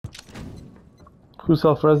Who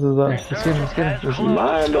self-res is that? Let's get him.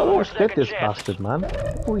 Man, don't get this bastard, man.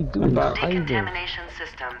 What are you doing? Decontamination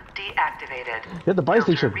system deactivated. Hit the buy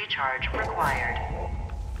station. Recharge required.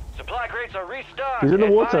 Supply crates are restocked. He's in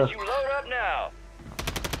the water. Advise you load up now.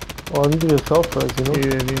 Oh, I need to get self-res, you know?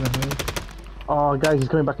 Yeah. Oh, guys, he's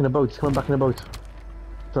coming back in the boat. He's coming back in the boat. To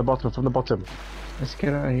the bottom, from the bottom. Let's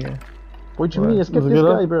get out of here. What do you mean? Let's get Is it this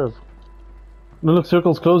good guy, up? bro. No, look,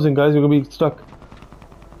 circle's closing, guys. You're gonna be stuck.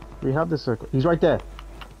 We have this circle. He's right there.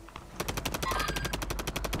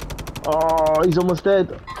 Oh, he's almost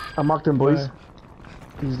dead. I marked him, boys. Where?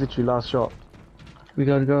 He's literally last shot. We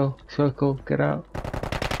gotta go. Circle. Get out.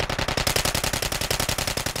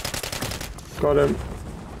 Got him.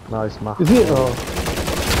 Nice, man. Is he? Oh.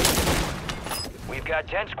 We've got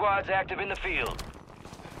 10 squads active in the field.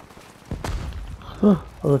 I'm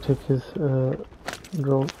gonna take his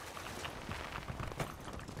drone.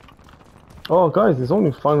 Oh, guys, there's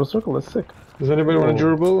only final circle. That's sick. Does anybody want a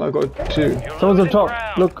durable? I got 2. Someone's on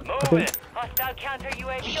top. Look, I think.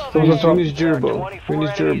 Someone's on top. Who needs durable? Who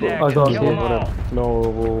needs durable? I got it. No,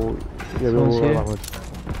 yeah, we'll here.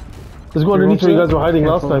 Let's go underneath where you guys were hiding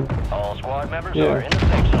last time. All squad members Yeah. are in the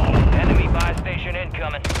safe zone. Enemy buy station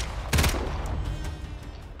incoming.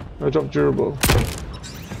 I dropped durable.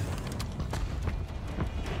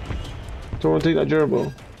 Don't want to take that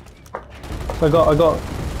durable. I got.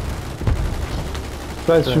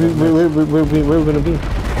 Guys, should where we gonna be?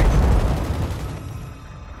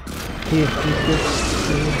 Here.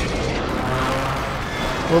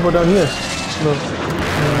 What about down here? No.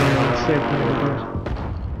 Safe.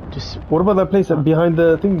 Just What about that place behind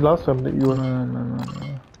the thing last time that you were? no.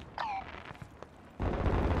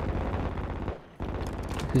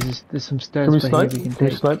 There's some stairs. Can we back snipe? here we can Can we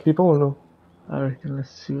take. snipe people or no? I reckon let's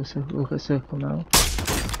see what's circle. Look at circle now.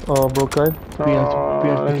 Oh, broke guy. We have to be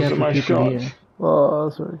Those are my careful people shots. here. Oh,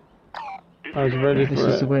 sorry. I was ready This for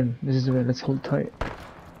is it. the win. This is the win. Let's hold tight.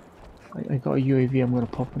 I got a UAV. I'm gonna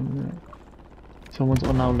pop in a minute. Someone's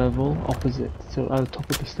on our level, opposite. So at the top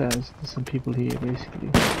of the stairs, there's some people here, basically.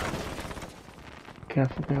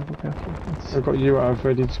 Careful. I got you out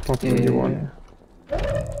ready to pop in when you want.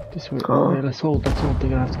 This way. Oh. Yeah, let's hold. They're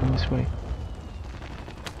gonna have to come this way.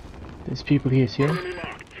 There's people here, see?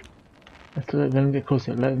 Let's let them get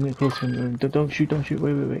closer. Let them get closer. Don't shoot.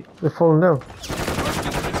 Wait. They're falling down.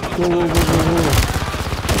 Whoa.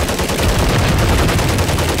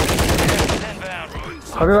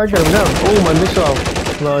 How did I get him down? Oh, my missile.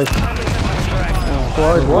 Nice.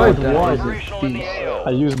 Why? I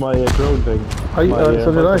used my drone thing.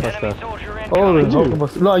 So did I. Oh, Enemy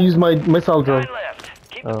no, I used my missile drone.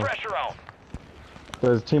 Keep the pressure on.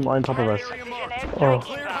 There's a team right on top of us. Oh,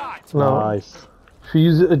 no. Nice. If you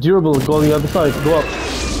use a durable, go on the other side. Go up.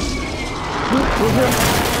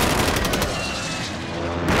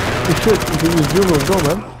 You should. If you use durable, go,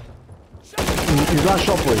 man. He's last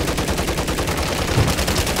shot, boys.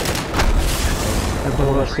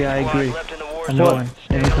 I agree. I know one.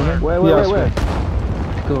 Any coming? Where?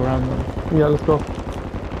 Go around them. Yeah, let's go.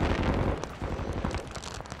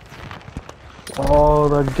 Oh,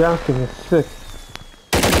 that gas thing is sick.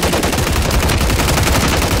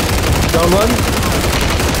 Down one.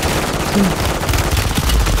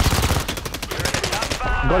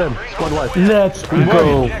 Got him. Squad wipe. Let's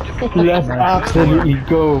go. Let's absolutely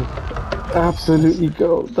go. Absolutely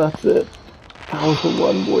go. That's it. That was the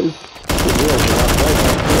one, boys.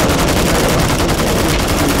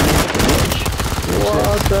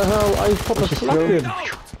 What the hell? I fucking slapped him.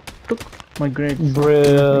 My grade.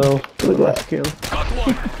 Bro. Look at that skill.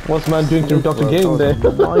 What's man doing to Dr. Game there?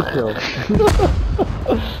 My kill.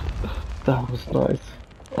 That was nice.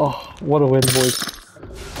 Oh, what a win, boys.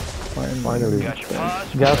 Finally. Got your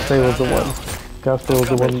pause. Gas day was the one. Gas day was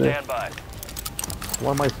the one there. Stand by.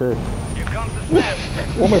 Why am I third? Here comes the snap.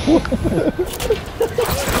 Oh my god.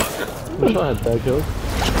 I'm sure I had bad kills.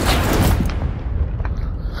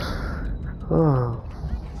 Oh.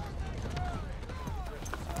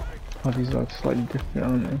 Oh, these are slightly different,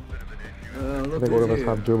 aren't they? I think all of us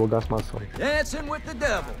have durable gas masks on. Dancing with the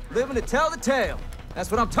devil, living to tell the tale. That's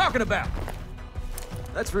what I'm talking about.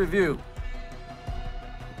 Let's review.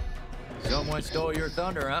 Someone stole your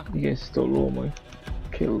thunder, huh? You guys stole all my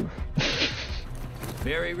kills.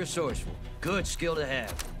 Very resourceful. Good skill to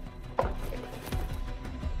have.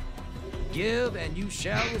 Give and you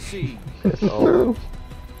shall receive. Oh.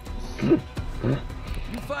 You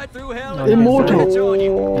fight through hell. Immortal. It's on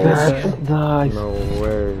you. That's nice. No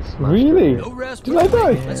way. Really? No rest. Did I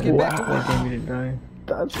die? Let's get back to That work. game didn't die.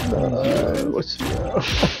 That's nice.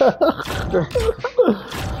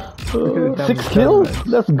 Look at the 6 damage kills? done, man.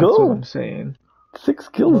 Let's That's what go. I'm saying. 6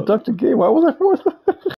 kills, Dr. Game. Why was I fourth?